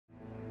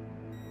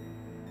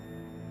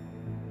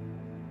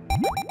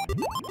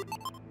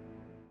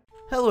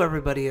Hello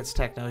everybody, it's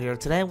Techno here.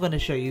 Today I'm going to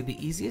show you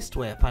the easiest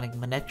way of finding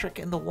Manectric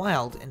in the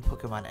wild in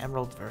Pokémon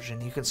Emerald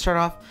version. You can start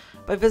off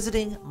by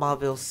visiting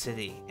Mauville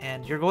City,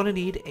 and you're going to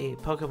need a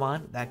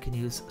Pokémon that can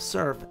use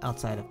Surf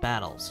outside of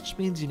battles, which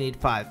means you need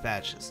 5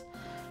 badges.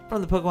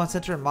 From the Pokémon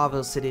Center in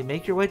Mauville City,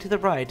 make your way to the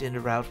right into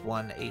Route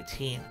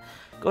 118.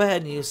 Go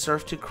ahead and use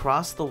Surf to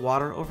cross the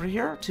water over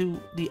here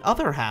to the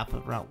other half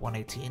of Route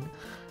 118,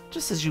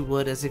 just as you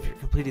would as if you're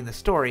completing the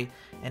story,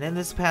 and in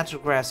this patch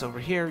of grass over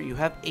here, you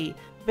have a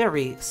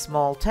very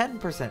small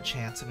 10%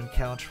 chance of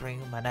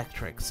encountering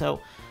Manectric, so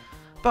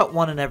about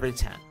 1 in every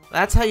 10.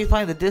 That's how you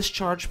find the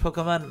discharged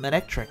Pokemon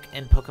Manectric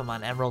in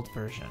Pokemon Emerald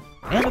version.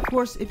 And of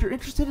course, if you're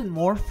interested in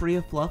more free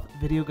of fluff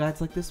video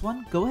guides like this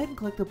one, go ahead and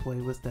click the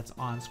playlist that's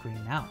on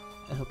screen now.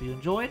 I hope you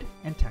enjoyed,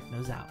 and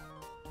Techno's out.